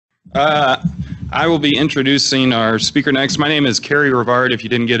Uh, I will be introducing our speaker next. My name is Carrie Rivard. If you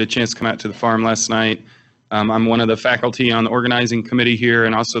didn't get a chance to come out to the farm last night, I'm one of the faculty on the organizing committee here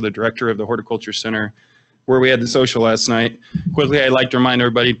and also the director of the Horticulture Center where we had the social last night. Quickly, I'd like to remind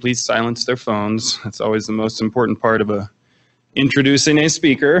everybody, please silence their phones. That's always the most important part of introducing a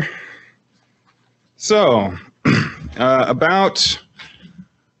speaker. So,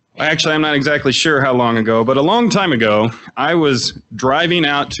 actually, I'm not exactly sure how long ago, but a long time ago, I was driving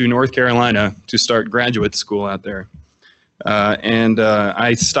out to North Carolina to start graduate school out there.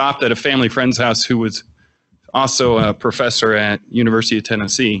 I stopped at a family friend's house who was also a professor at University of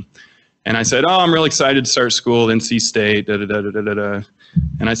Tennessee. And I said, oh, I'm really excited to start school at NC State, And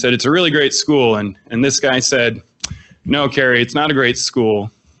I said, it's a really great school. And this guy said, no, Carrie, it's not a great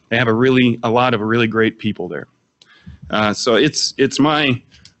school. They have a lot of really great people there. So it's my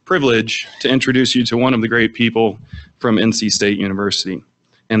privilege to introduce you to one of the great people from NC State University,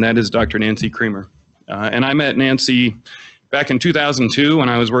 and that is Dr. Nancy Creamer. And I met Nancy back in 2002 when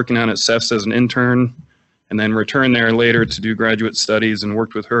I was working out at CEFS as an intern, and then returned there later to do graduate studies and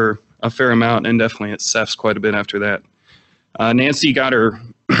worked with her a fair amount, and definitely at CEFS quite a bit after that. Nancy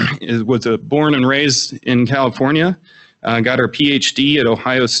was born and raised in California, got her PhD at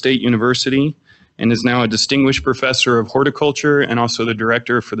Ohio State University, and is now a distinguished professor of horticulture and also the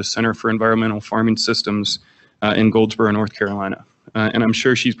director for the Center for Environmental Farming Systems in Goldsboro, North Carolina. And I'm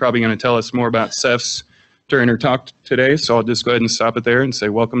sure she's probably going to tell us more about CEFS during her talk today, so I'll just go ahead and stop it there and say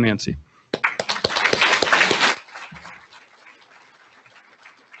welcome, Nancy.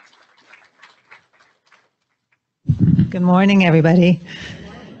 Good morning, everybody.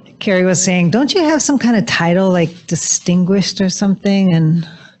 Carrie was saying, don't you have some kind of title like distinguished or something? And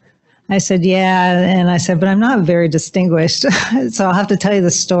I said, yeah. And I said, but I'm not very distinguished. So I'll have to tell you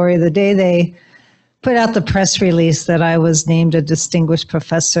the story. The day they put out the press release that I was named a distinguished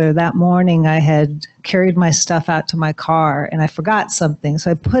professor, that morning I had carried my stuff out to my car and I forgot something.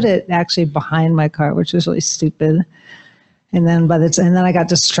 So I put it actually behind my car, which was really stupid. And then I got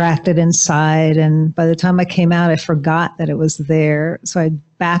distracted inside, and by the time I came out, I forgot that it was there. So I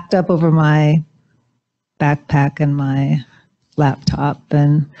backed up over my backpack and my laptop,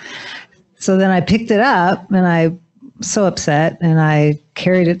 and so then I picked it up, and I was so upset, and I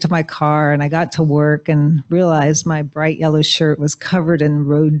carried it to my car, and I got to work and realized my bright yellow shirt was covered in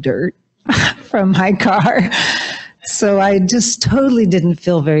road dirt from my car. So I just totally didn't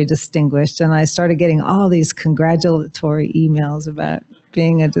feel very distinguished, and I started getting all these congratulatory emails about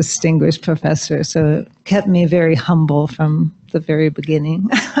being a distinguished professor. So it kept me very humble from the very beginning.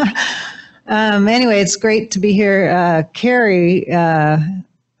 Anyway, it's great to be here. Carrie,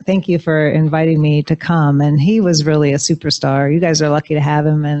 thank you for inviting me to come, and he was really a superstar. You guys are lucky to have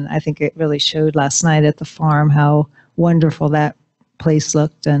him, and I think it really showed last night at the farm how wonderful that place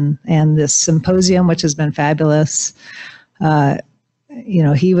looked, and this symposium, which has been fabulous.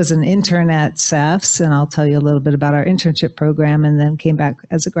 He was an intern at CEFS, and I'll tell you a little bit about our internship program, and then came back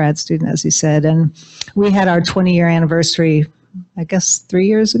as a grad student, as he said. And we had our 20-year anniversary, I guess 3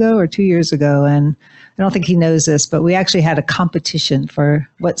 years ago or 2 years ago, and I don't think he knows this, but we actually had a competition for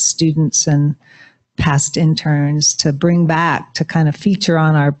what students and past interns to bring back to kind of feature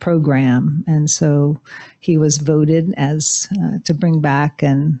on our program. And so he was voted as to bring back,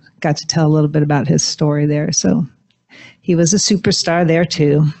 and got to tell a little bit about his story there. So he was a superstar there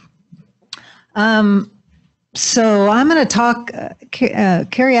too. So I'm going to talk,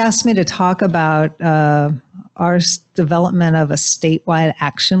 Carrie asked me to talk about our development of a statewide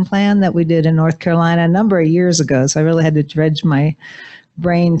action plan that we did in North Carolina a number of years ago. So I really had to dredge my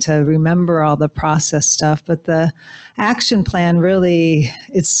brain to remember all the process stuff, but the action plan really,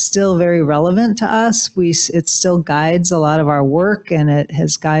 it's still very relevant to us. It still guides a lot of our work, and it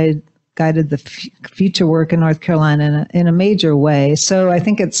has guided the future work in North Carolina in a major way. So I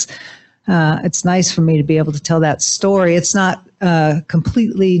think it's nice for me to be able to tell that story. It's not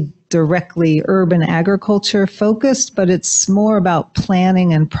completely directly urban agriculture focused, but it's more about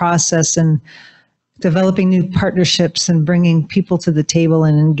planning and process and developing new partnerships and bringing people to the table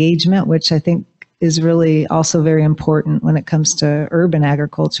and engagement, which I think is really also very important when it comes to urban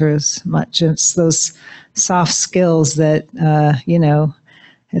agriculture as much. It's those soft skills that,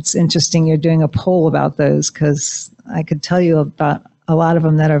 it's interesting you're doing a poll about those, because I could tell you about a lot of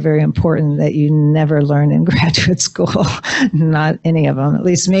them that are very important that you never learn in graduate school. Not any of them, at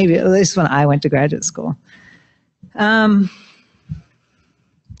least when I went to graduate school.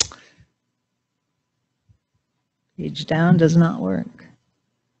 Page down does not work.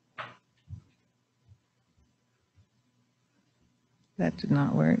 That did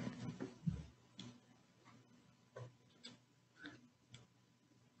not work.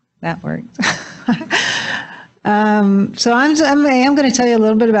 That worked. So I am going to tell you a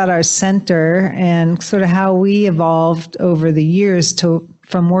little bit about our center and sort of how we evolved over the years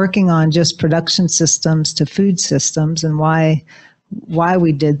from working on just production systems to food systems, and why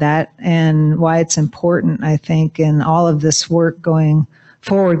we did that and why it's important, I think, in all of this work going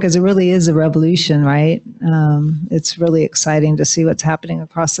forward, because it really is a revolution, right? It's really exciting to see what's happening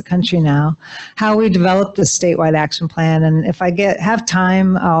across the country now. How we developed this statewide action plan, and if I have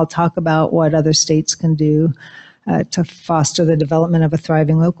time, I'll talk about what other states can do to foster the development of a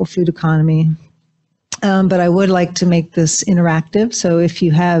thriving local food economy. But I would like to make this interactive, so if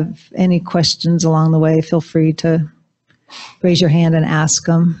you have any questions along the way, feel free to raise your hand and ask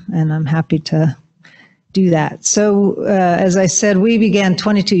them, and I'm happy to do that. So as I said, we began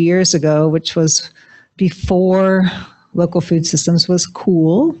 22 years ago, which was before local food systems was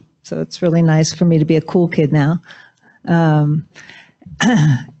cool. So it's really nice for me to be a cool kid now. And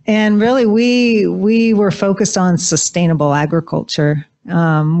really, we were focused on sustainable agriculture,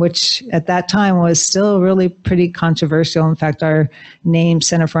 which at that time was still really pretty controversial. In fact, our name,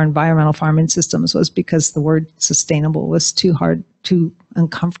 Center for Environmental Farming Systems, was because the word sustainable was too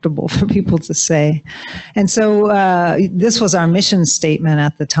uncomfortable for people to say. And so this was our mission statement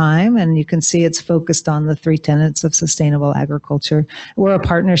at the time, and you can see it's focused on the 3 tenets of sustainable agriculture. We're a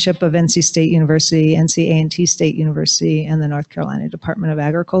partnership of NC State University, NC A&T State University, and the North Carolina Department of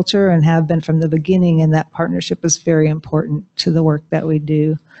Agriculture, and have been from the beginning, and that partnership is very important to the work that we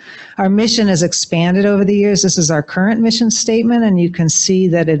do. Our mission has expanded over the years. This is our current mission statement, and you can see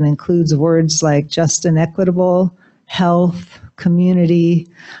that it includes words like just and equitable, health, community.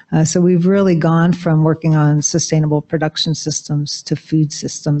 So we've really gone from working on sustainable production systems to food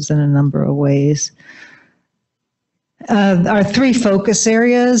systems in a number of ways. Our 3 focus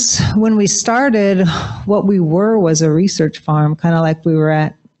areas, when we started, what we were was a research farm, kind of like we were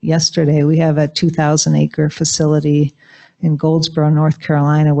at yesterday. We have a 2,000-acre facility in Goldsboro, North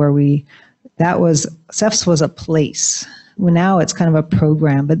Carolina, where CEFS was a place. Well, now it's kind of a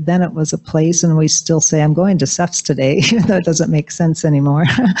program, but then it was a place, and we still say, I'm going to CEFS today, even though it doesn't make sense anymore.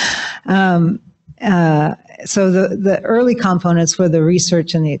 So the early components were the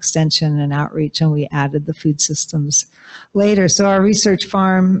research and the extension and outreach, and we added the food systems later. So our research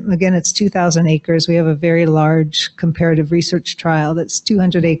farm, again, it's 2,000 acres. We have a very large comparative research trial that's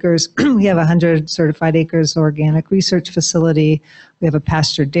 200 acres. We have 100 certified acres organic research facility. We have a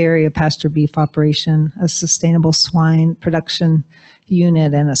pasture dairy, a pasture beef operation, a sustainable swine production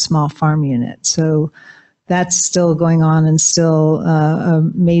unit, and a small farm unit. So that's still going on and still a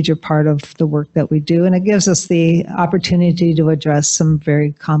major part of the work that we do. And it gives us the opportunity to address some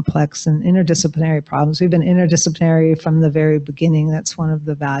very complex and interdisciplinary problems. We've been interdisciplinary from the very beginning. That's one of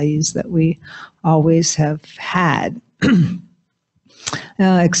the values that we always have had.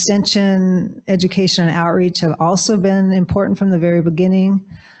 Extension, education, and outreach have also been important from the very beginning.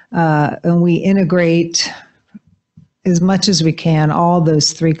 And we integrate as much as we can, all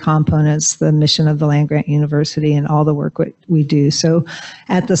those 3 components, the mission of the land-grant university and all the work we do. So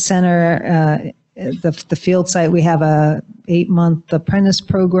at the center, the field site, we have a 8-month apprentice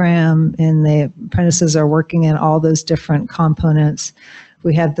program, and the apprentices are working in all those different components.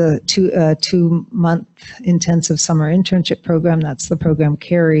 We have the 2-month intensive summer internship program. That's the program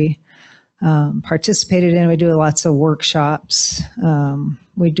Carrie participated in. We do lots of workshops.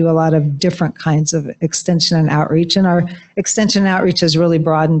 We do a lot of different kinds of extension and outreach, and our extension and outreach has really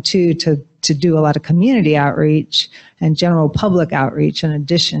broadened too to do a lot of community outreach and general public outreach in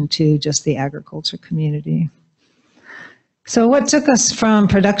addition to just the agriculture community. So what took us from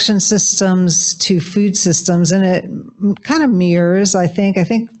production systems to food systems, and it kind of mirrors, I think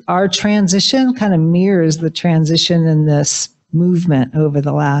our transition kind of mirrors the transition in this movement over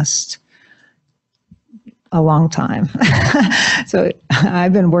the last a long time. So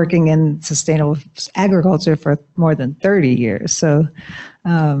I've been working in sustainable agriculture for more than 30 years. So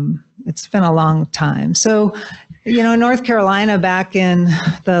it's been a long time. So, North Carolina back in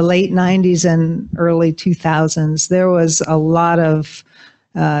the late 90s and early 2000s, there was a lot of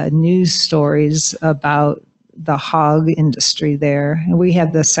news stories about the hog industry there. And we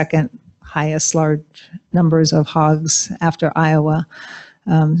have the second highest large numbers of hogs after Iowa.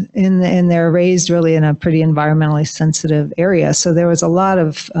 And they're raised really in a pretty environmentally sensitive area. So there was a lot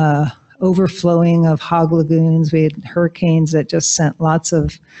of overflowing of hog lagoons. We had hurricanes that just sent lots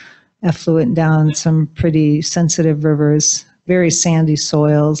of effluent down some pretty sensitive rivers very sandy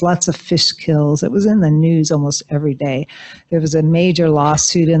soils, lots of fish kills. It was in the news almost every day. There was a major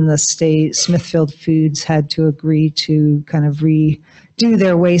lawsuit in the state. Smithfield Foods had to agree to kind of redo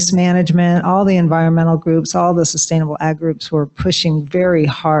their waste management. All the environmental groups, all the sustainable ag groups were pushing very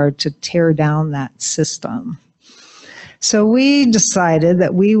hard to tear down that system. So we decided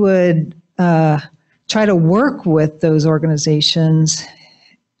that we would try to work with those organizations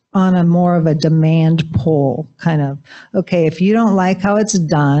on a more of a demand pull kind of, okay, if you don't like how it's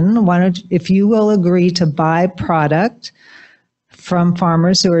done, if you will agree to buy product from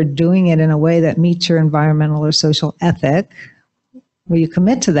farmers who are doing it in a way that meets your environmental or social ethic, will you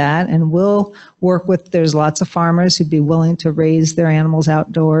commit to that? And we'll work with, there's lots of farmers who'd be willing to raise their animals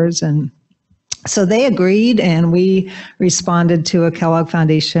outdoors. And so they agreed, and we responded to a Kellogg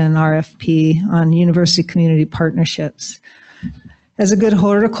Foundation RFP on university community partnerships. As a good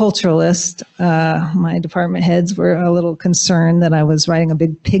horticulturalist, my department heads were a little concerned that I was writing a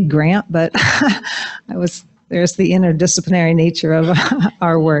big pig grant, but there's the interdisciplinary nature of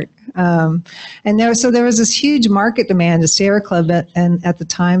our work. And there was this huge market demand. The Sierra Club at the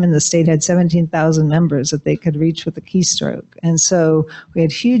time in the state had 17,000 members that they could reach with a keystroke. And so we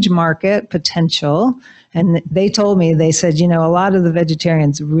had huge market potential. And they told me, they said, a lot of the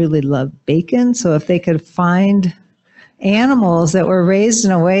vegetarians really love bacon. So if they could find animals that were raised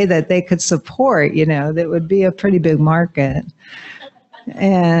in a way that they could support, that would be a pretty big market.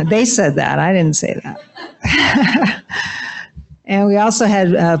 And they said that. I didn't say that. And we also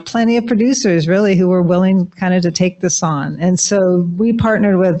had plenty of producers, really, who were willing kind of to take this on. And so we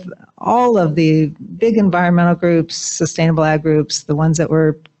partnered with all of the big environmental groups, sustainable ag groups, the ones that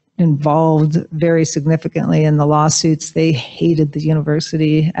were involved very significantly in the lawsuits. They hated the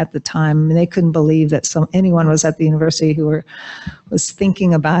university at the time. I mean, they couldn't believe that anyone was at the university who was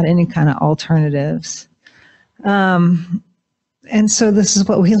thinking about any kind of alternatives. And so this is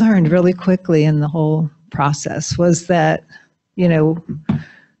what we learned really quickly in the whole process, was that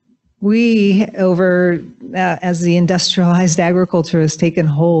we, as the industrialized agriculture has taken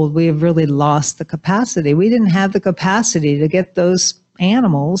hold, we have really lost the capacity. We didn't have the capacity to get those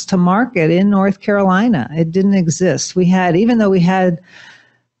animals to market in North Carolina. It didn't exist. Even though we had,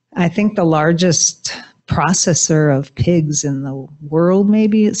 I think, the largest processor of pigs in the world,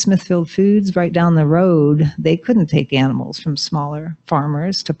 maybe at Smithfield Foods right down the road, they couldn't take animals from smaller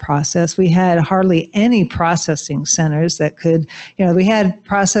farmers to process. We had hardly any processing centers that could, we had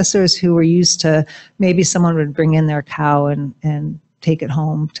processors who were used to, maybe someone would bring in their cow and take it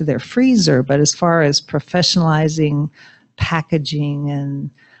home to their freezer. But as far as professionalizing packaging and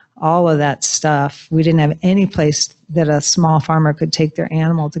all of that stuff, we didn't have any place that a small farmer could take their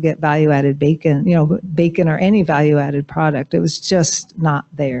animal to get value-added bacon, bacon or any value-added product. It was just not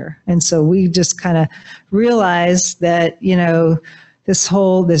there. And so we just kind of realized that, there's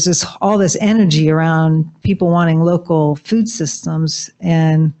all this energy around people wanting local food systems,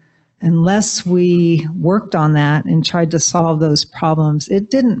 and unless we worked on that and tried to solve those problems,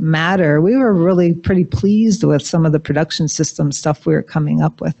 it didn't matter. We were really pretty pleased with some of the production system stuff we were coming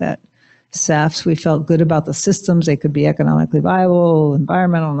up with at CEFS. We felt good about the systems. They could be economically viable,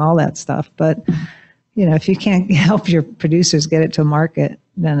 environmental, and all that stuff. But, if you can't help your producers get it to market,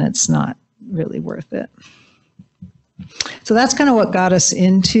 then it's not really worth it. So that's kind of what got us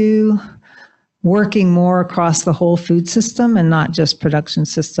into working more across the whole food system and not just production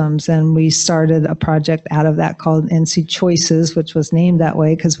systems. And we started a project out of that called NC Choices, which was named that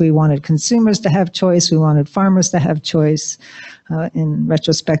way because we wanted consumers to have choice. We wanted farmers to have choice. In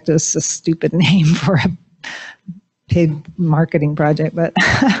retrospect, it's a stupid name for a pig marketing project. But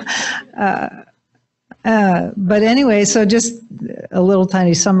anyway, so just a little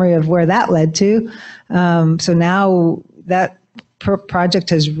tiny summary of where that led to. So now that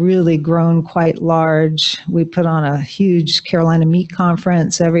project has really grown quite large. We put on a huge Carolina meat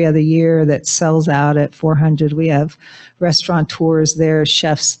conference every other year that sells out at 400. We have restaurateurs there,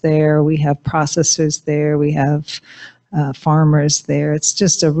 chefs there, we have processors there, we have farmers there. It's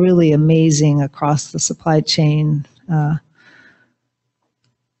just a really amazing across the supply chain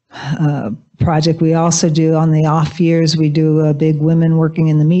project. We also do, on the off years, we do a big women working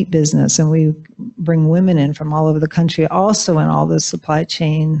in the meat business, and we bring women in from all over the country, also in all the supply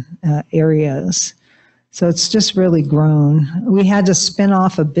chain areas. So it's just really grown. We had to spin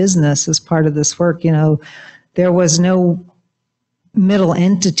off a business as part of this work. There was no middle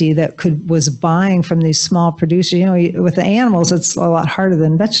entity that was buying from these small producers. With the animals, it's a lot harder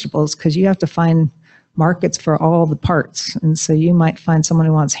than vegetables because you have to find markets for all the parts. And so you might find someone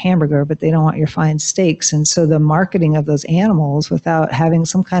who wants hamburger, but they don't want your fine steaks. And so the marketing of those animals without having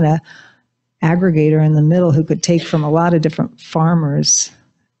some kind of aggregator in the middle who could take from a lot of different farmers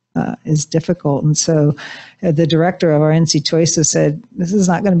is difficult. And so the director of our NC Choices said, this is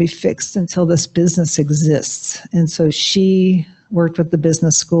not going to be fixed until this business exists. And so she worked with the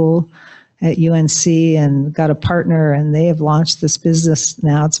business school at UNC and got a partner, and they have launched this business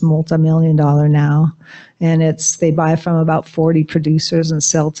now. It's multi-million-dollar now. And they buy from about 40 producers and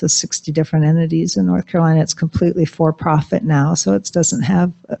sell to 60 different entities in North Carolina. It's completely for-profit now, so it's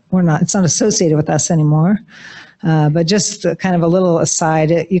not associated with us anymore. But just kind of a little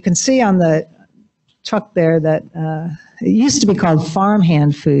aside, you can see on the truck there that it used to be called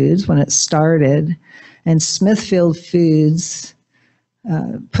Farmhand Foods when it started, and Smithfield Foods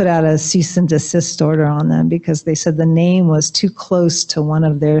put out a cease and desist order on them because they said the name was too close to one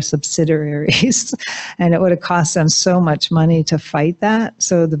of their subsidiaries and it would have cost them so much money to fight that.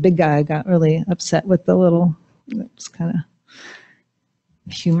 So the big guy got really upset with the little, it was kind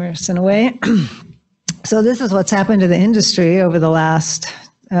of humorous in a way. So this is what's happened to the industry over the last,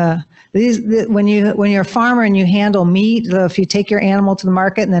 when you're a farmer and you handle meat, if you take your animal to the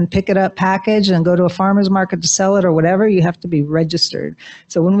market and then pick it up packaged and go to a farmer's market to sell it or whatever, you have to be registered.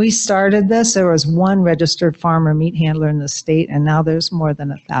 So when we started this, there was one registered farmer meat handler in the state, and now there's more than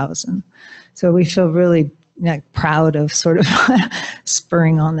 1,000. So we feel really proud of sort of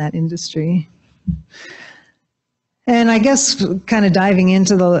spurring on that industry. And I guess kind of diving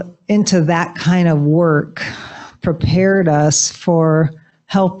into that kind of work prepared us for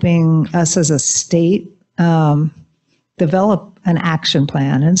helping us as a state develop an action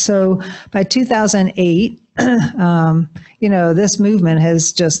plan. And so by 2008, this movement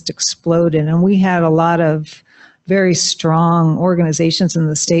has just exploded, and we had a lot of very strong organizations in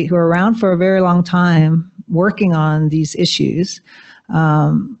the state who are around for a very long time working on these issues.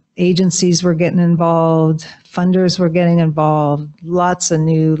 Agencies were getting involved, funders were getting involved, lots of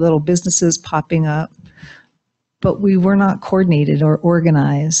new little businesses popping up, but we were not coordinated or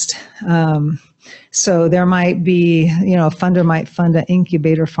organized. So there might be, a funder might fund an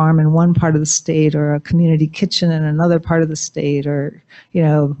incubator farm in one part of the state or a community kitchen in another part of the state, or,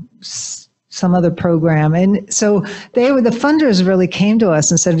 some other program. And so the funders really came to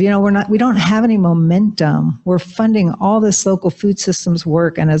us and said, we don't have any momentum. We're funding all this local food systems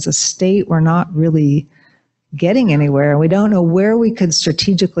work, and as a state, we're not really getting anywhere. We don't know where we could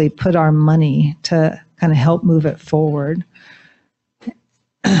strategically put our money to kind of help move it forward.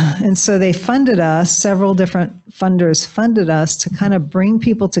 And so they funded us, several different funders funded us to kind of bring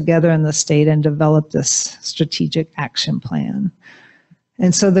people together in the state and develop this strategic action plan.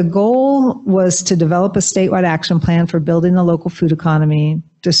 And so the goal was to develop a statewide action plan for building the local food economy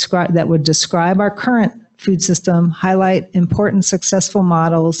that would describe our current food system, highlight important successful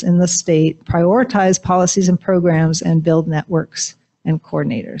models in the state, prioritize policies and programs, and build networks and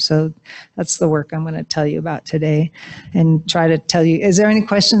coordinators. So that's the work I'm going to tell you about today and try to tell you. Is there any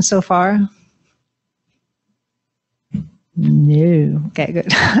questions so far? No. Okay,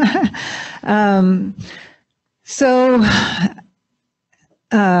 good.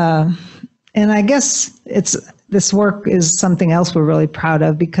 And I guess this work is something else we're really proud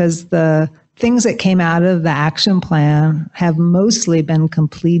of, because the things that came out of the action plan have mostly been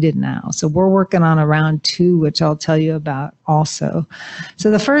completed now. So we're working on a round 2, which I'll tell you about also.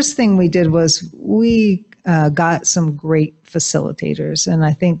 So the first thing we did was we got some great facilitators. And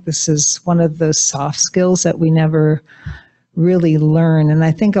I think this is one of those soft skills that we never really learn. And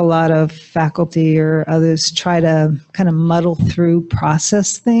I think a lot of faculty or others try to kind of muddle through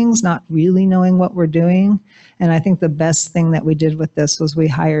process things, not really knowing what we're doing. And I think the best thing that we did with this was we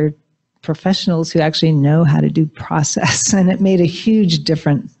hired professionals who actually know how to do process, and it made a huge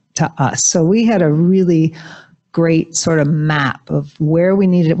difference to us. So we had a really great sort of map of where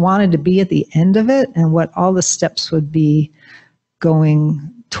we wanted to be at the end of it and what all the steps would be going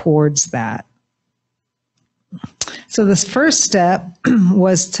towards that. So this first step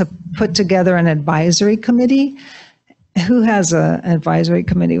was to put together an advisory committee. Who has an advisory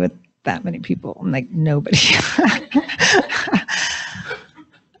committee with that many people? Like nobody.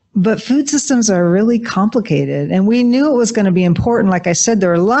 But food systems are really complicated, and we knew it was going to be important. Like I said,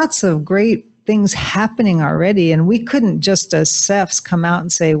 there are lots of great things happening already, and we couldn't just as CEFS come out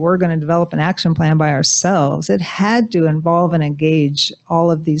and say we're going to develop an action plan by ourselves. It had to involve and engage all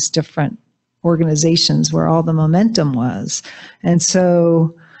of these different organizations where all the momentum was. And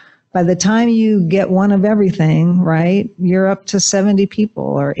so by the time you get one of everything, right, you're up to 70 people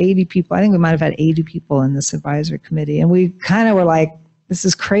or 80 people. I think we might have had 80 people in this advisory committee. And we kind of were like, this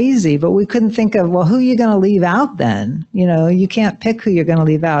is crazy, but we couldn't think of, well, who are you going to leave out then? You can't pick who you're going to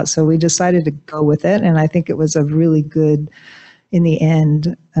leave out. So we decided to go with it. And I think it was a really good in the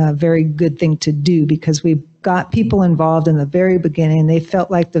end, a very good thing to do, because we got people involved in the very beginning. They felt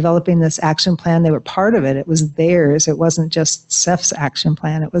like developing this action plan, they were part of it. It was theirs. It wasn't just CEFS action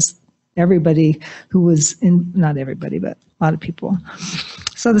plan. It was everybody who was in, not everybody, but a lot of people.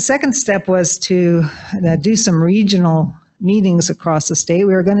 So the second step was to do some regional meetings across the state.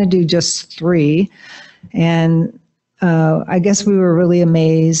 We were going to do just 3. And I guess we were really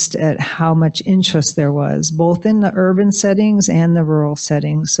amazed at how much interest there was, both in the urban settings and the rural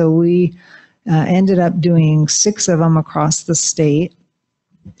settings. So we ended up doing 6 of them across the state.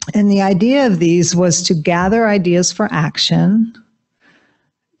 And the idea of these was to gather ideas for action,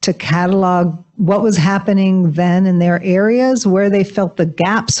 to catalog what was happening then in their areas, where they felt the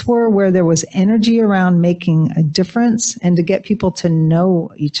gaps were, where there was energy around making a difference, and to get people to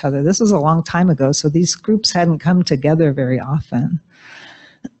know each other. This was a long time ago, so these groups hadn't come together very often.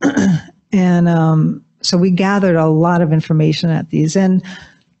 And so we gathered a lot of information at these. And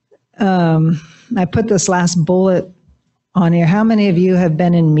I put this last bullet on here. How many of you have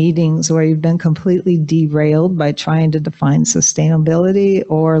been in meetings where you've been completely derailed by trying to define sustainability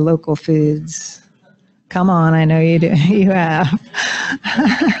or local foods? Come on, I know you do. You have.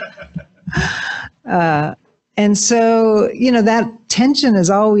 And so, that tension is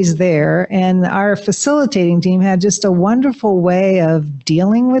always there. And our facilitating team had just a wonderful way of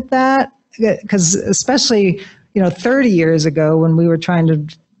dealing with that. Because especially, 30 years ago when we were trying to,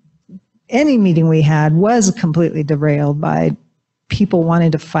 any meeting we had was completely derailed by people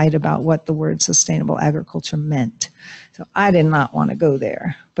wanting to fight about what the word sustainable agriculture meant. So I did not want to go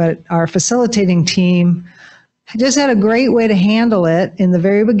there. But our facilitating team just had a great way to handle it in the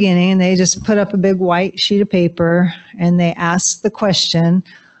very beginning. They just put up a big white sheet of paper and they asked the question,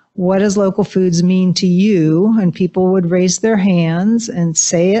 what does local foods mean to you? And people would raise their hands and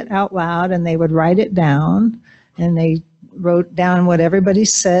say it out loud, and they would write it down, and they wrote down what everybody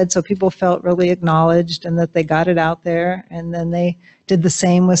said, so people felt really acknowledged and that they got it out there. And then they did the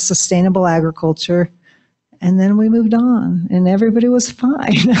same with sustainable agriculture. And then we moved on and everybody was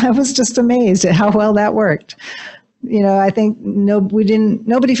fine. I was just amazed at how well that worked. I think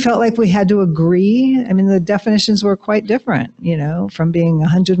nobody felt like we had to agree. I mean, the definitions were quite different, from being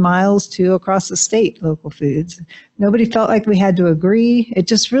 100 miles to across the state, local foods. Nobody felt like we had to agree. It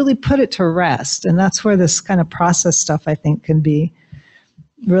just really put it to rest. And that's where this kind of process stuff, I think, can be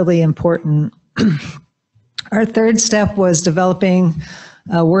really important. Our third step was developing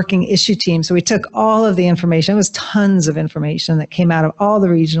a working issue team. So we took all of the information. It was tons of information that came out of all the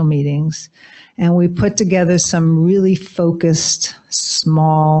regional meetings. And we put together some really focused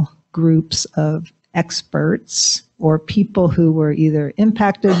small groups of experts or people who were either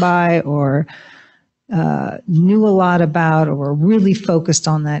impacted by or knew a lot about or were really focused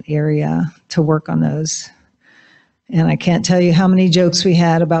on that area to work on those. And I can't tell you how many jokes we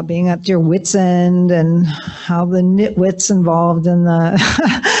had about being at your wit's end and how the nitwits involved in the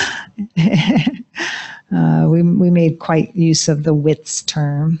we made quite use of the wits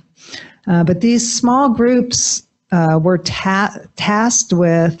term. But these small groups were tasked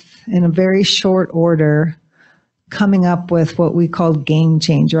with, in a very short order, coming up with what we called game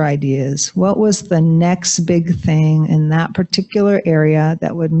changer ideas. What was the next big thing in that particular area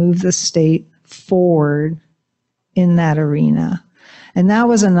that would move the state forward in that arena? And that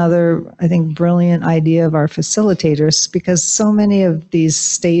was another, I think, brilliant idea of our facilitators, because so many of these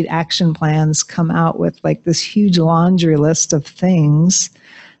state action plans come out with like this huge laundry list of things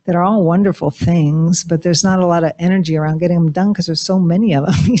that are all wonderful things, but there's not a lot of energy around getting them done because there's so many of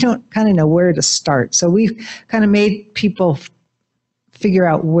them. You don't kind of know where to start. So we kind of made people figure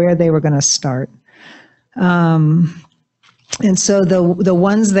out where they were going to start. And so the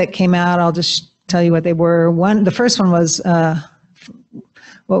ones that came out, I'll just tell you what they were. The first one was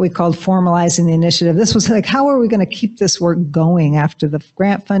what we called formalizing the initiative. This was like, how are we going to keep this work going after the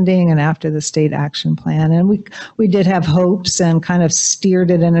grant funding and after the state action plan? And we did have hopes and kind of steered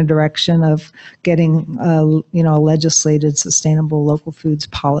it in a direction of getting a legislated sustainable local foods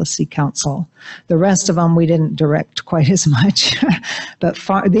policy council. The rest of them we didn't direct quite as much, but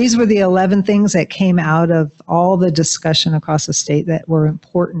these were the 11 things that came out of all the discussion across the state that were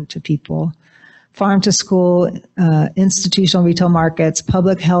important to people. Farm to school, institutional retail markets,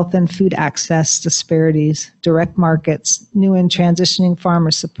 public health and food access disparities, direct markets, new and transitioning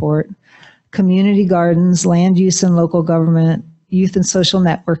farmer support, community gardens, land use and local government, youth and social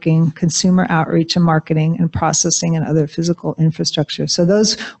networking, consumer outreach and marketing, and processing and other physical infrastructure. So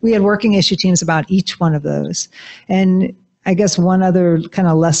we had working issue teams about each one of those. And I guess one other kind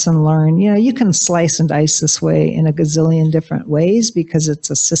of lesson learned, you can slice and dice this way in a gazillion different ways because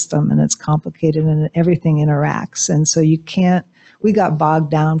it's a system and it's complicated and everything interacts. And so you can't we got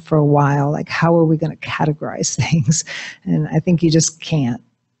bogged down for a while, like how are we going to categorize things? And I think you just can't.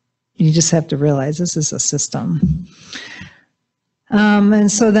 You just have to realize this is a system.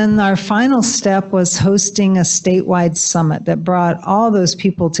 And so then our final step was hosting a statewide summit that brought all those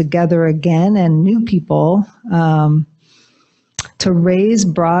people together again and new people to raise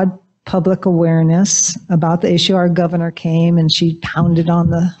broad public awareness about the issue. Our governor came and she pounded on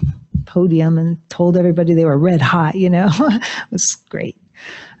the podium and told everybody they were red hot, you know. It was great.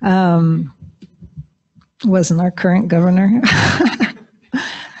 Wasn't our current governor.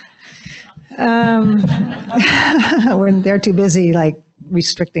 They're too busy like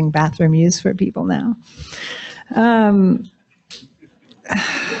restricting bathroom use for people now.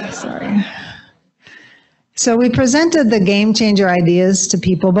 Sorry. So we presented the game changer ideas to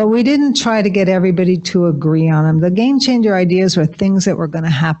people, but we didn't try to get everybody to agree on them. The game changer ideas were things that were going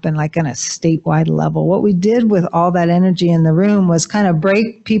to happen like on a statewide level. What we did with all that energy in the room was kind of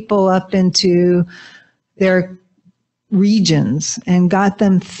break people up into their regions and got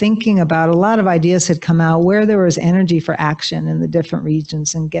them thinking about, a lot of ideas had come out where there was energy for action in the different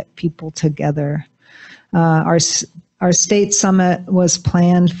regions and get people together. Our state summit was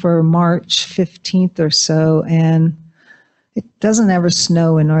planned for March 15th or so, and it doesn't ever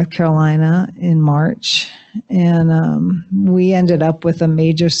snow in North Carolina in March. And we ended up with a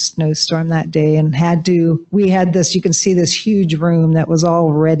major snowstorm that day and we had this, you can see this huge room that was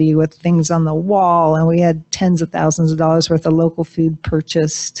all ready with things on the wall, and we had tens of thousands of dollars worth of local food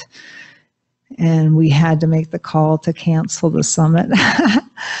purchased. And we had to make the call to cancel the summit.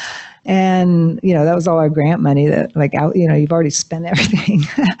 And, you know, that was all our grant money that like out, you know, you've already spent everything.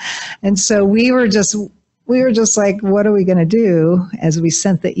 And so we were just like, what are we going to do as we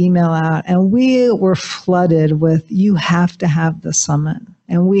sent the email out? And we were flooded with, you have to have the summit.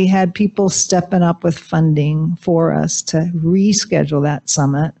 And we had people stepping up with funding for us to reschedule that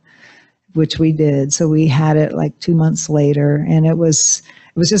summit, which we did. So we had it like 2 months later. And it was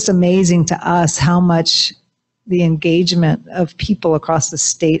just amazing to us how much the engagement of people across the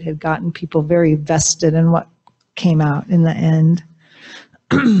state had gotten people very vested in what came out in the end.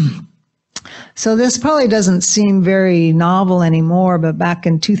 So this probably doesn't seem very novel anymore, but back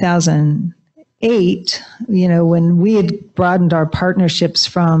in 2008, you know, when we had broadened our partnerships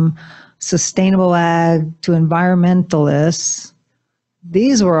from sustainable ag to environmentalists,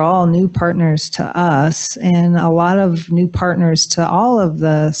 these were all new partners to us and a lot of new partners to all of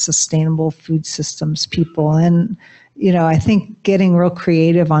the sustainable food systems people. And, you know, I think getting real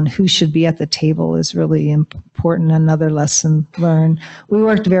creative on who should be at the table is really important. Another lesson learned. We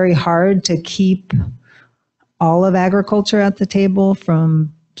worked very hard to keep all of agriculture at the table,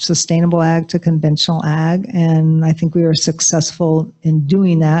 from sustainable ag to conventional ag. And I think we were successful in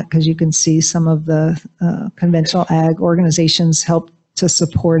doing that because you can see some of the conventional ag organizations helped to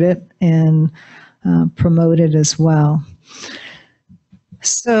support it and promote it as well.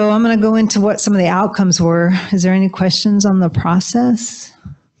 So I'm going to go into what some of the outcomes were. Is there any questions on the process?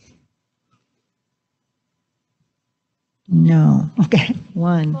 No. Okay,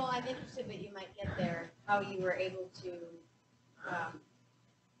 one. Well, I'm interested, but you might get there, how you were able to,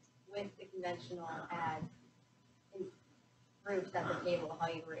 with the conventional ag groups at the table, how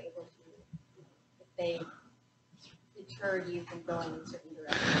you were able to, if they deterred you from going in certain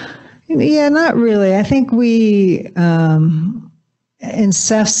directions? Yeah, not really. I think we, in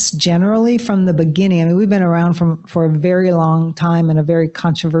CEFS generally from the beginning, I mean, we've been around for a very long time in a very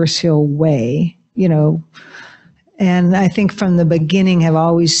controversial way, you know, and I think from the beginning have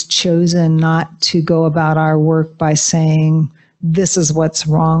always chosen not to go about our work by saying, this is what's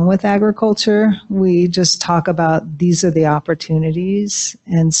wrong with agriculture. We just talk about these are the opportunities.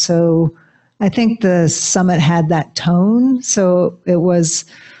 And so I think the summit had that tone. So it was,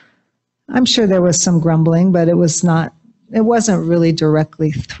 I'm sure there was some grumbling, but it wasn't really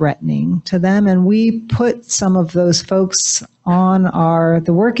directly threatening to them. And we put some of those folks on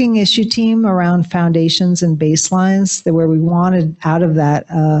the working issue team around foundations and baselines, where we wanted out of that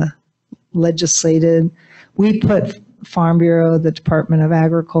legislated. We put Farm Bureau, the Department of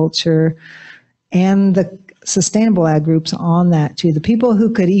Agriculture, and the sustainable ag groups on that too. The people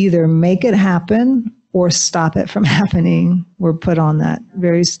who could either make it happen or stop it from happening were put on that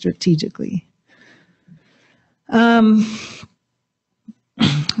very strategically.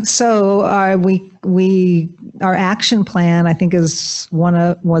 So our action plan, I think, was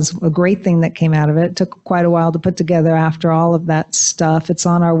a great thing that came out of it. It took quite a while to put together after all of that stuff. It's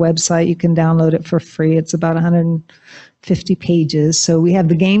on our website. You can download it for free. It's about 150 pages. So we have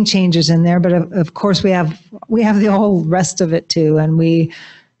the game changers in there, but of course we have the whole rest of it too. And we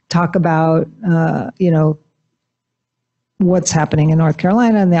talk about, what's happening in North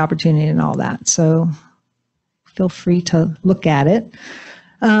Carolina and the opportunity and all that. So feel free to look at it.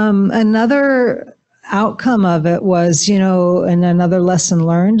 Another outcome of it was, and another lesson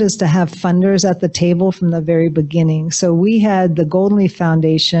learned is to have funders at the table from the very beginning. So we had the Golden Leaf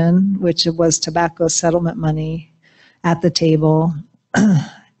Foundation, which was tobacco settlement money, at the table.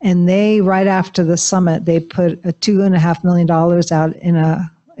 And they, right after the summit, they put a $2.5 million out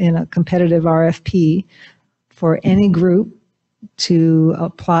in a competitive RFP for any group to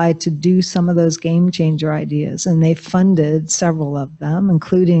apply to do some of those game changer ideas. And they funded several of them,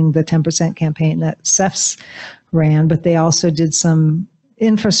 including the 10% campaign that CEFS ran, but they also did some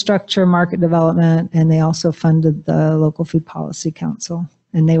infrastructure, market development, and they also funded the local food policy council.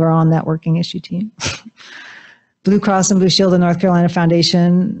 And they were on that working issue team. Blue Cross and Blue Shield of North Carolina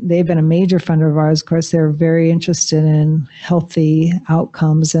Foundation, they've been a major funder of ours. Of course, they're very interested in healthy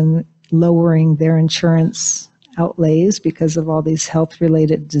outcomes and lowering their insurance outlays because of all these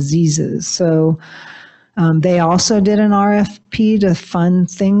health-related diseases. So they also did an RFP to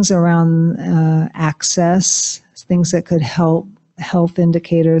fund things around access, things that could help health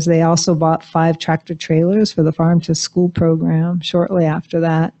indicators. They also bought 5 tractor trailers for the Farm to School program shortly after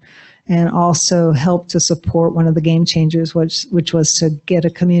that, and also helped to support one of the game changers, which was to get a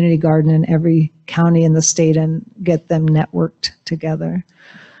community garden in every county in the state and get them networked together.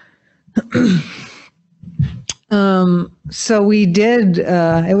 So we did,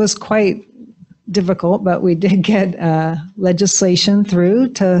 it was quite difficult, but we did get legislation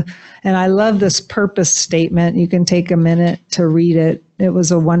through and I love this purpose statement. You can take a minute to read it. It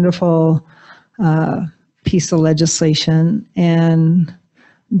was a wonderful piece of legislation, and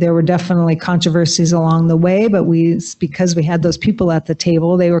there were definitely controversies along the way, but because we had those people at the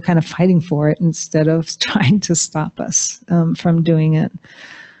table, they were kind of fighting for it instead of trying to stop us from doing it.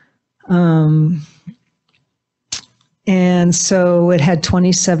 And so it had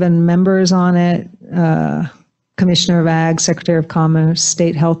 27 members on it, Commissioner of Ag, Secretary of Commerce,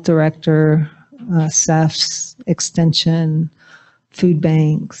 State Health Director, CEFS, Extension, food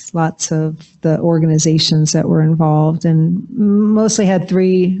banks, lots of the organizations that were involved, and mostly had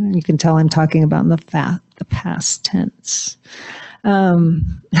 3, you can tell I'm talking about in the past tense.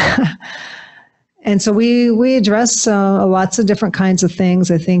 And so we addressed lots of different kinds of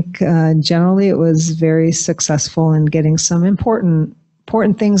things. I think generally it was very successful in getting some important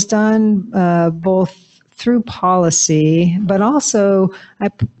things done, both through policy, but also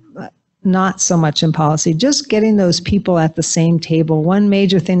not so much in policy, just getting those people at the same table. One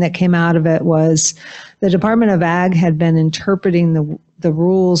major thing that came out of it was the Department of Ag had been interpreting the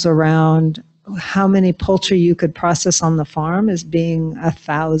rules around how many poultry you could process on the farm as being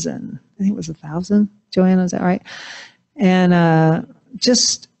 1,000. I think it was 1,000. Joanna, is that right? And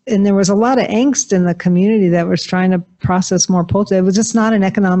and there was a lot of angst in the community that was trying to process more poultry. It was just not an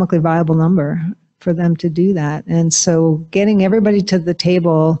economically viable number for them to do that. And so getting everybody to the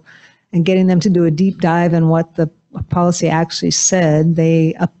table and getting them to do a deep dive in what the policy actually said,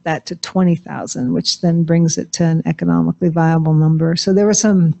 they upped that to 20,000, which then brings it to an economically viable number. So there were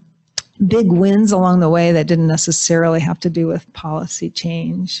some big wins along the way that didn't necessarily have to do with policy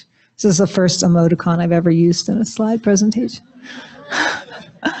change. This is the first emoticon I've ever used in a slide presentation.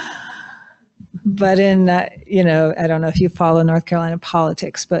 But in, I don't know if you follow North Carolina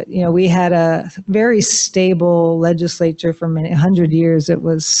politics, but, we had a very stable legislature for 100 years. It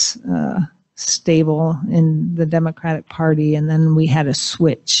was stable in the Democratic Party, and then we had a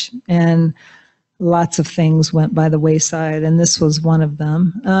switch, and lots of things went by the wayside, and this was one of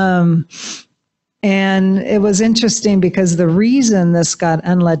them. And it was interesting because the reason this got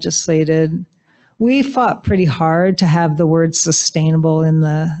unlegislated, we fought pretty hard to have the word sustainable in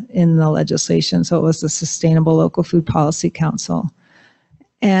the legislation. So it was the Sustainable Local Food Policy Council.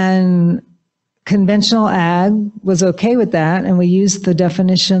 And conventional ag was okay with that, and we used the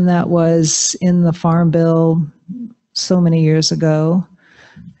definition that was in the Farm Bill so many years ago.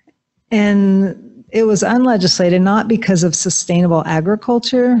 And it was unlegislated not because of sustainable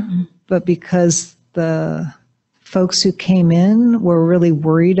agriculture, but because the folks who came in were really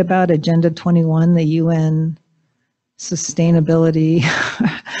worried about Agenda 21, the UN sustainability.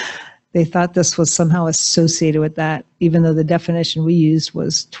 They thought this was somehow associated with that, even though the definition we used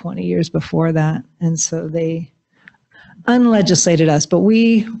was 20 years before that. And so they unlegislated us. But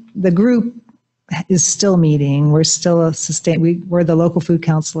the group is still meeting. We're still we're the Local Food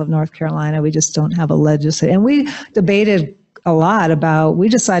Council of North Carolina. We just don't have a legislature. And we debated a lot we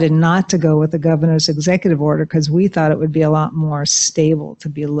decided not to go with the governor's executive order because we thought it would be a lot more stable to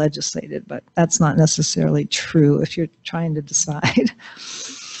be legislated, but that's not necessarily true if you're trying to decide.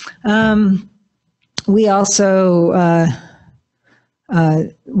 We also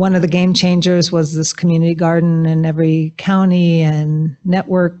One of the game changers was this community garden in every county and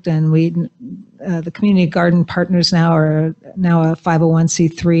networked, and the community garden partners now are now a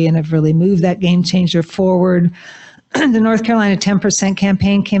 501c3 and have really moved that game changer forward. The North Carolina 10%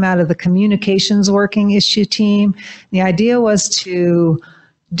 campaign came out of the communications working issue team. The idea was to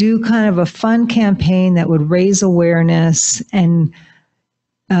do kind of a fun campaign that would raise awareness and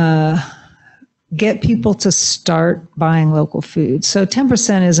get people to start buying local food. So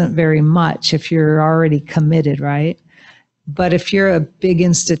 10% isn't very much if you're already committed, right? But if you're a big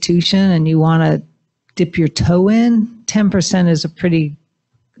institution and you want to dip your toe in, 10% is a pretty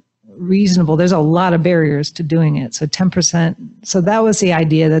reasonable. There's a lot of barriers to doing it. So 10%. So that was the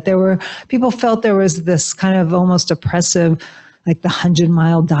idea, that people felt there was this kind of almost oppressive, like the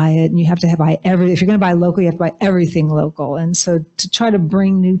 100-mile diet, and you have to buy if you're going to buy local, you have to buy everything local. And so to try to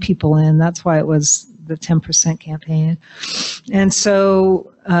bring new people in, that's why it was the 10% campaign. And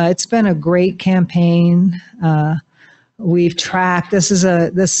so it's been a great campaign. We've tracked, this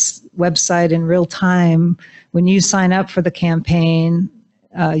website in real time. When you sign up for the campaign,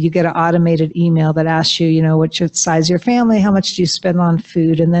 you get an automated email that asks you, what's your size of your family, how much do you spend on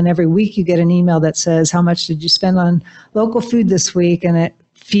food, and then every week you get an email that says, how much did you spend on local food this week, and it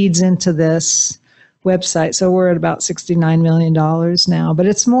feeds into this website. So we're at about $69 million now, but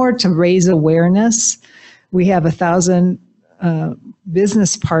it's more to raise awareness. We have 1,000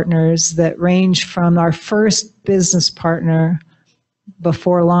 business partners that range from our first business partner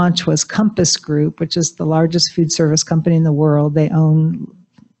before launch was Compass Group, which is the largest food service company in the world. They own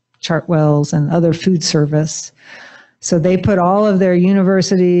Chartwell's and other food service. So they put all of their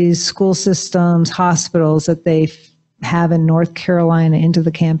universities, school systems, hospitals that they have in North Carolina into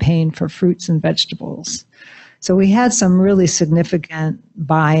the campaign for fruits and vegetables. So we had some really significant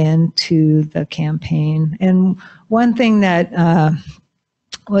buy-in to the campaign. And one thing that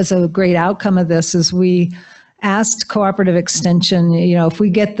was a great outcome of this is we asked Cooperative Extension, if we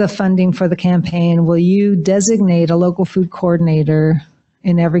get the funding for the campaign, will you designate a local food coordinator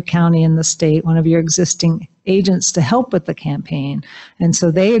in every county in the state, one of your existing agents, to help with the campaign? And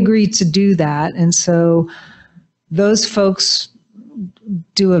so they agreed to do that. And so those folks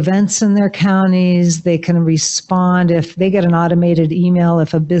do events in their counties. They can respond if they get an automated email.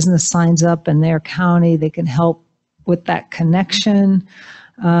 If a business signs up in their county, they can help with that connection.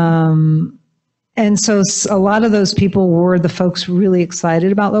 And so a lot of those people were the folks really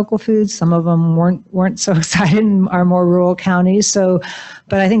excited about local foods. Some of them weren't so excited in our more rural counties.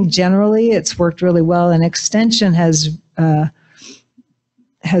 But I think generally it's worked really well. And Extension has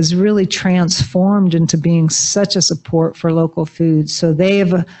really transformed into being such a support for local foods. So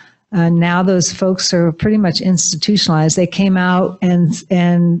they've now those folks are pretty much institutionalized. They came out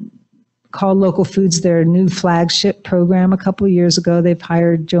and called Local Foods their new flagship program a couple of years ago. They've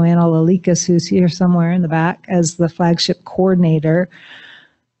hired Joanna Lalikas, who's here somewhere in the back, as the flagship coordinator.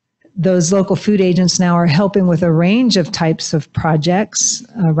 Those local food agents now are helping with a range of types of projects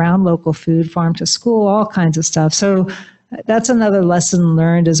around local food, farm to school, all kinds of stuff. So that's another lesson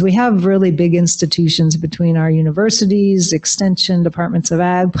learned, is we have really big institutions between our universities, extension, departments of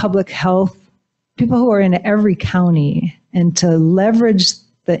ag, public health, people who are in every county, and to leverage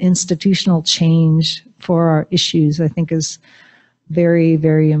the institutional change for our issues, I think, is very,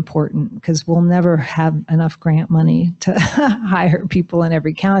 very important, because we'll never have enough grant money to hire people in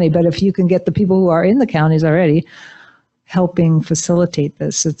every county. But if you can get the people who are in the counties already helping facilitate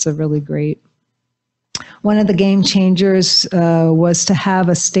this, it's a really great. One of the game changers was to have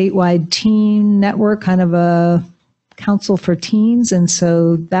a statewide teen network, kind of a council for teens. And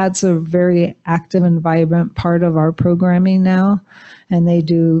so that's a very active and vibrant part of our programming now. And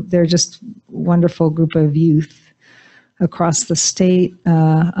they're just a wonderful group of youth across the state.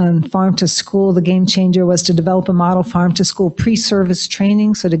 On Farm to School, the game changer was to develop a model farm to school pre-service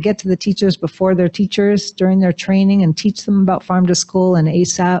training. So to get to the teachers before they're teachers during their training and teach them about farm to school. And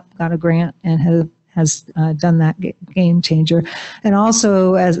ASAP got a grant and has done that game changer. And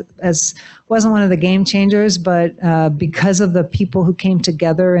also, as wasn't one of the game changers, but because of the people who came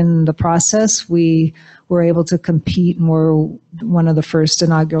together in the process, we were able to compete and were one of the first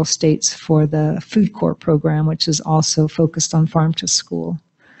inaugural states for the Food Corps program, which is also focused on farm to school.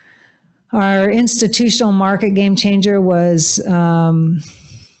 Our institutional market game changer was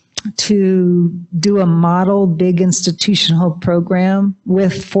to do a model big institutional program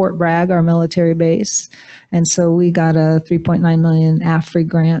with Fort Bragg, our military base. And so we got a $3.9 million AFRI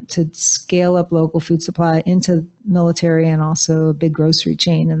grant to scale up local food supply into military and also a big grocery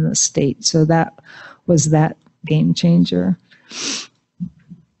chain in the state. So that was that game changer.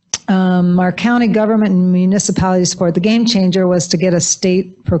 Our county government and municipality support. The game changer was to get a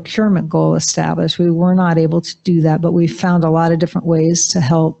state procurement goal established. We were not able to do that, but we found a lot of different ways to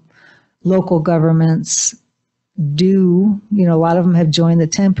help local governments do, a lot of them have joined the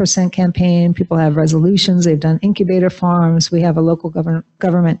 10% campaign. People have resolutions. They've done incubator farms. We have a local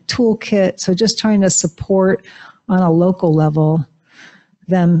government toolkit. So just trying to support on a local level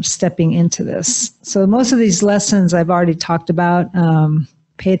them stepping into this. So most of these lessons I've already talked about.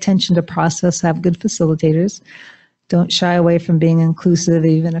 Pay attention to process, have good facilitators. Don't shy away from being inclusive,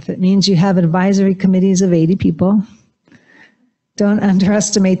 even if it means you have advisory committees of 80 people. Don't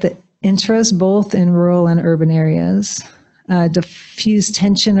underestimate the interest both in rural and urban areas. Diffuse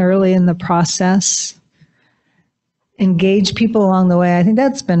tension early in the process. Engage people along the way. I think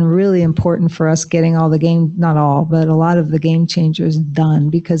that's been really important for us getting all the game, not all, but a lot of the game changers done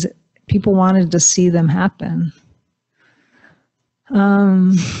because people wanted to see them happen.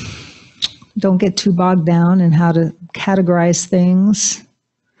 Don't get too bogged down in how to categorize things.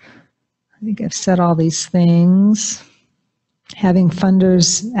 I think I've said all these things. Having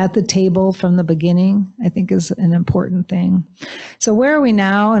funders at the table from the beginning, I think, is an important thing. So where are we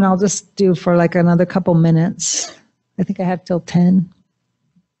now? And I'll just do for like another couple minutes. I think I have till 10.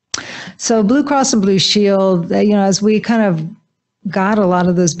 So Blue Cross and Blue Shield, as we kind of got a lot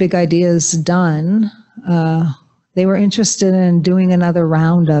of those big ideas done, they were interested in doing another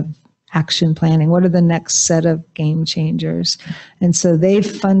round of action planning. What are the next set of game changers? And so they've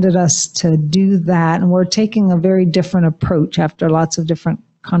funded us to do that. And we're taking a very different approach after lots of different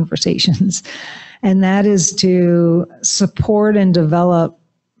conversations. And that is to support and develop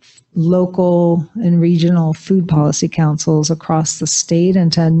local and regional food policy councils across the state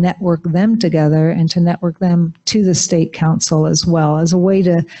and to network them together and to network them to the state council as well as a way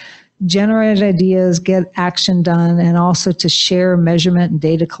to generate ideas, get action done, and also to share measurement and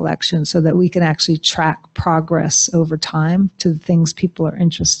data collection so that we can actually track progress over time to the things people are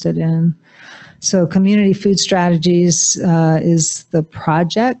interested in. So Community Food Strategies is the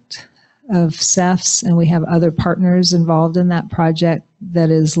project of CEFS, and we have other partners involved in that project that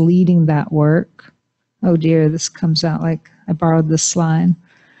is leading that work. Oh dear, this comes out like I borrowed this slide.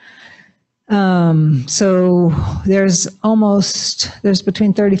 So there's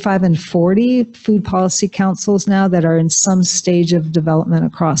between 35 and 40 food policy councils now that are in some stage of development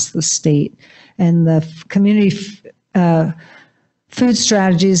across the state. And the community food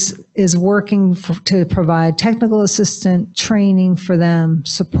strategies is working to provide technical assistance, training for them,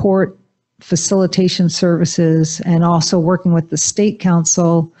 support, facilitation services, and also working with the state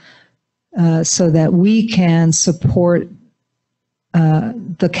council so that we can support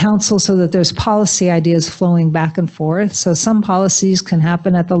the council so that there's policy ideas flowing back and forth. So some policies can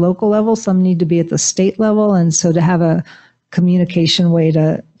happen at the local level, some need to be at the state level, and so to have a communication way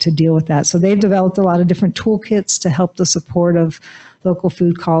to deal with that. So they've developed a lot of different toolkits to help the support of local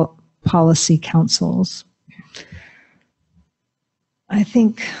food policy councils. I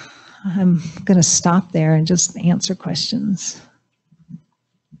think I'm going to stop there and just answer questions.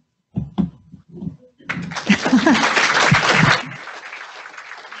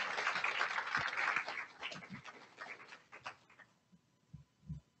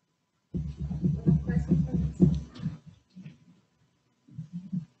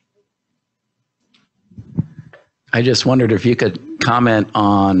 I just wondered if you could comment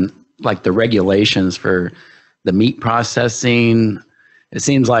on like the regulations for the meat processing. It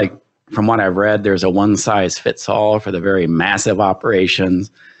seems like from what I've read, there's a one size fits all for the very massive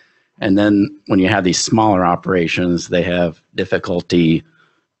operations. And then when you have these smaller operations, they have difficulty,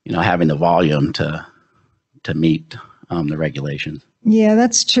 having the volume to meet the regulations. Yeah,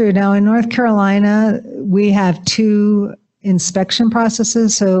 that's true. Now in North Carolina, we have two inspection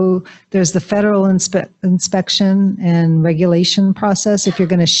processes. So there's the federal inspection and regulation process if you're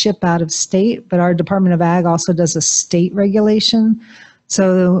going to ship out of state, but our Department of Ag also does a state regulation.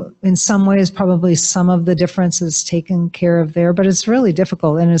 So in some ways, probably some of the difference is taken care of there, but it's really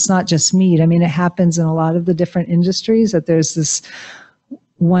difficult. And it's not just meat. I mean, it happens in a lot of the different industries that there's this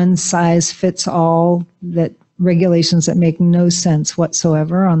one size fits all that regulations that make no sense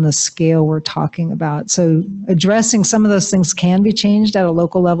whatsoever on the scale we're talking about. So addressing some of those things can be changed at a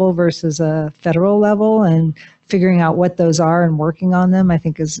local level versus a federal level, and figuring out what those are and working on them, I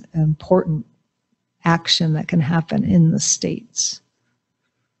think, is an important action that can happen in the states.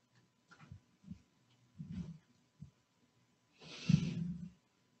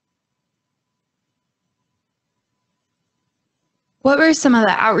 What were some of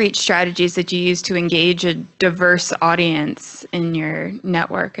the outreach strategies that you used to engage a diverse audience in your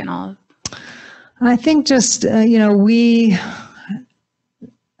network and all? I think just,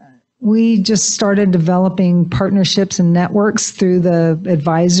 we just started developing partnerships and networks through the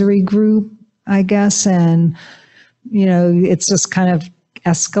advisory group, I guess. And, you know, it's just kind of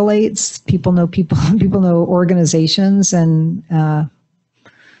escalates. People know people, people know organizations, and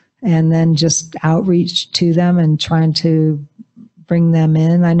then just outreach to them and trying to bring them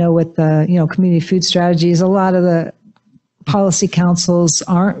in. I know with the, you know, community food strategies, a lot of the policy councils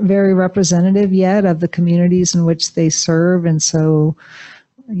aren't very representative yet of the communities in which they serve. And so,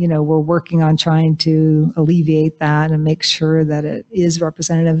 you know, we're working on trying to alleviate that and make sure that it is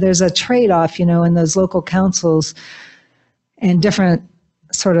representative. There's a trade-off, you know, in those local councils and different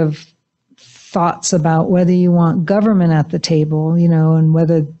sort of thoughts about whether you want government at the table, you know, and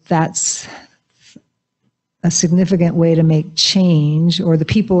whether that's a significant way to make change, or the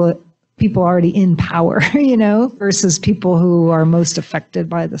people already in power, you know, versus people who are most affected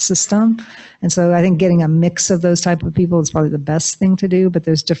by the system. And so I think getting a mix of those type of people is probably the best thing to do, but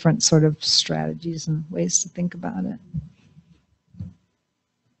there's different sort of strategies and ways to think about it.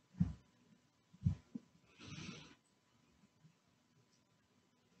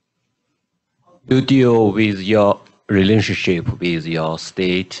 You deal with your relationship with your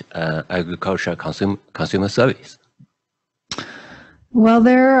state agricultural consumer service? Well,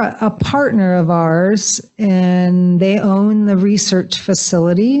 they're a partner of ours, and they own the research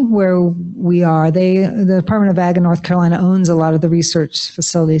facility where we are. The Department of Ag in North Carolina owns a lot of the research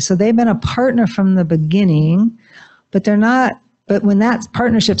facilities. So they've been a partner from the beginning, but they're not. But when that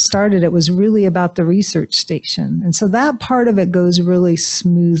partnership started, it was really about the research station. And so that part of it goes really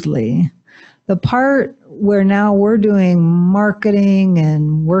smoothly. The part where now we're doing marketing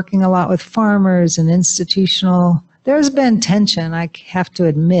and working a lot with farmers and institutional, there's been tension, I have to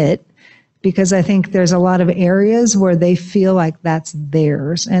admit, because I think there's a lot of areas where they feel like that's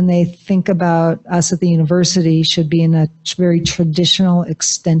theirs, and they think about us at the university should be in a very traditional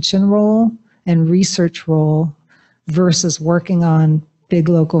extension role and research role versus working on big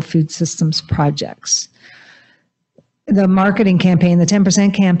local food systems projects. The marketing campaign, the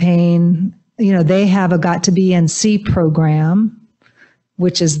 10% campaign, you know, they have a Got to Be NC program,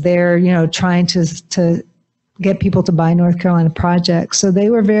 which is their, you know, trying to get people to buy North Carolina projects. So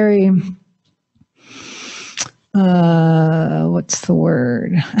they were very, what's the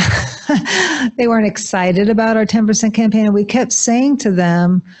word? They weren't excited about our 10% campaign. And we kept saying to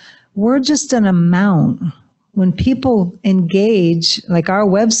them, we're just an amount. When people engage, like our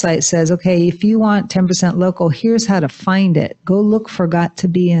website says, okay, if you want 10% local, here's how to find it. Go look for Got to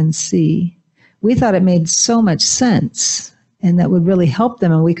Be NC. We thought it made so much sense and that would really help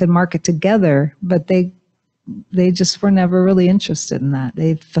them, and we could market together, but they just were never really interested in that.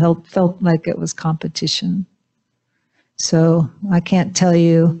 They felt like it was competition. So I can't tell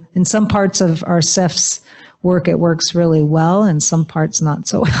you, in some parts of our CEFS work, it works really well, and some parts not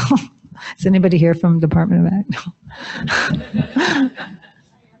so well. Is anybody here from Department of Ag?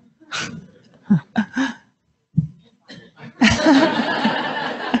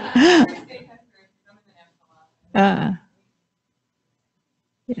 No.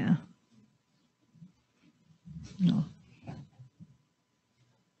 Yeah. No.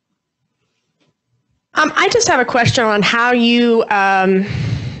 I just have a question on how you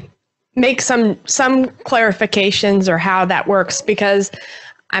make some clarifications or how that works, because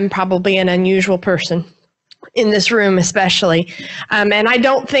I'm probably an unusual person in this room especially. And I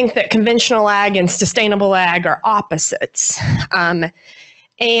don't think that conventional ag and sustainable ag are opposites.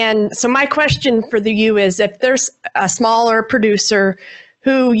 And so my question for you is, if there's a smaller producer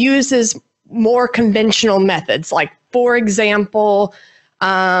who uses more conventional methods, like, for example,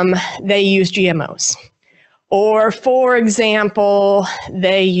 they use GMOs, or, for example,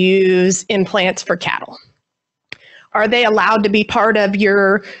 they use implants for cattle, are they allowed to be part of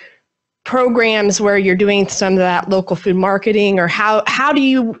your programs where you're doing some of that local food marketing? Or how do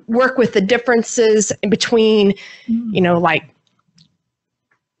you work with the differences in between, you know, like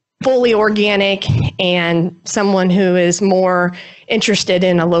fully organic and someone who is more interested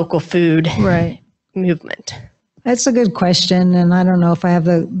in a local food movement? That's a good question, and I don't know if I have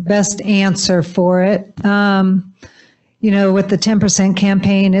the best answer for it. You know, with the 10%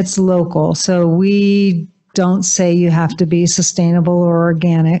 campaign, it's local, so we don't say you have to be sustainable or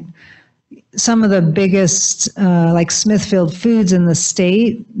organic. Some of the biggest, like Smithfield Foods in the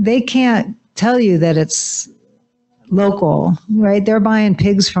state, they can't tell you that it's local, right? They're buying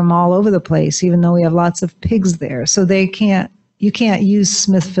pigs from all over the place, even though we have lots of pigs there. So you can't use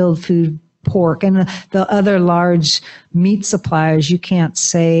Smithfield Food pork, and the other large meat suppliers, you can't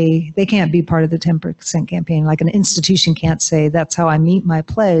say, they can't be part of the 10% campaign. Like an institution can't say, that's how I meet my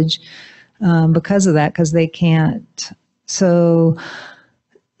pledge, because of that, because they can't. So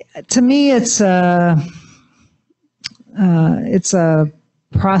to me, it's a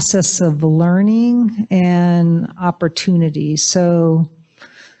process of learning and opportunity. So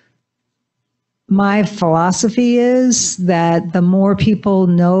my philosophy is that the more people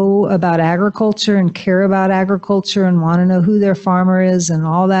know about agriculture and care about agriculture and want to know who their farmer is and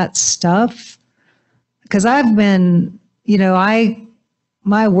all that stuff, because I've been,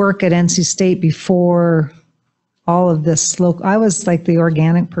 my work at NC State before all of this, I was like the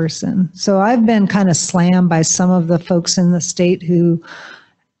organic person. So I've been kind of slammed by some of the folks in the state who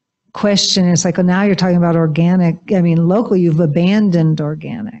question, it's like, oh, now you're talking about organic. I mean, locally, you've abandoned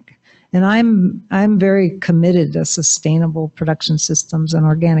organic. And I'm very committed to sustainable production systems and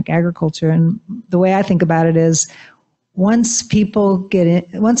organic agriculture. And the way I think about it is once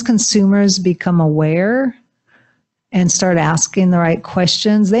consumers become aware and start asking the right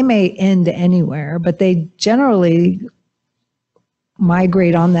questions, they may end anywhere, but they generally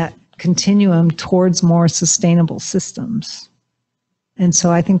migrate on that continuum towards more sustainable systems. And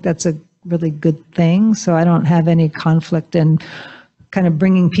so I think that's a really good thing. So I don't have any conflict in kind of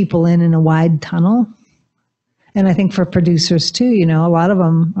bringing people in a wide tunnel. And I think for producers too, a lot of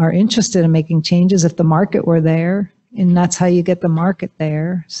them are interested in making changes if the market were there, and that's how you get the market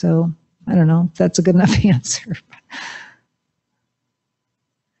there. So I don't know if that's a good enough answer.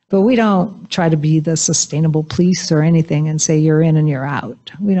 But we don't try to be the sustainable police or anything and say you're in and you're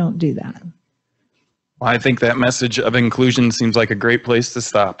out. We don't do that. Well, I think that message of inclusion seems like a great place to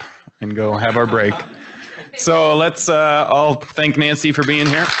stop and go have our break. So let's all thank Nancy for being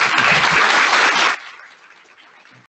here.